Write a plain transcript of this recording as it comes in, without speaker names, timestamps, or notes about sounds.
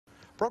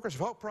Brokers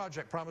of Hope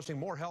project promising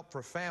more help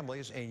for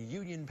families in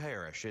Union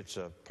Parish. It's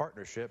a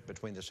partnership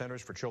between the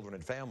Centers for Children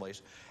and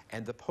Families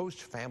and the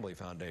Post Family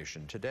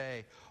Foundation.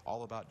 Today,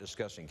 all about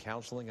discussing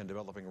counseling and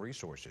developing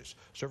resources.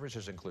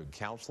 Services include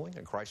counseling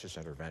and crisis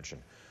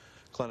intervention.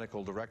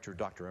 Clinical Director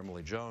Dr.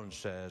 Emily Jones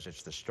says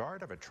it's the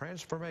start of a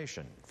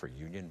transformation for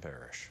Union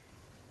Parish.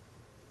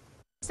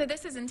 So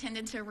this is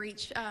intended to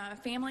reach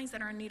families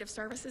that are in need of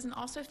services and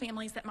also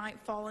families that might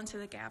fall into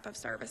the gap of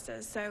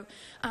services. So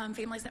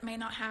families that may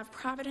not have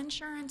private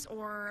insurance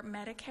or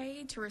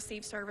Medicaid to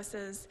receive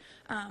services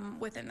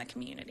within the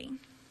community.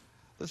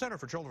 The Center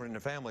for Children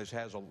and Families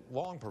has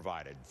long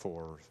provided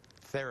for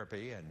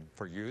therapy and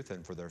for youth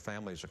and for their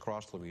families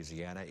across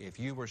Louisiana. If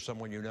you or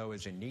someone you know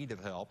is in need of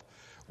help,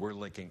 we're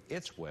linking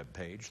its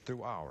webpage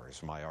through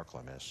ours,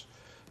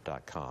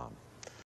 myarclamis.com.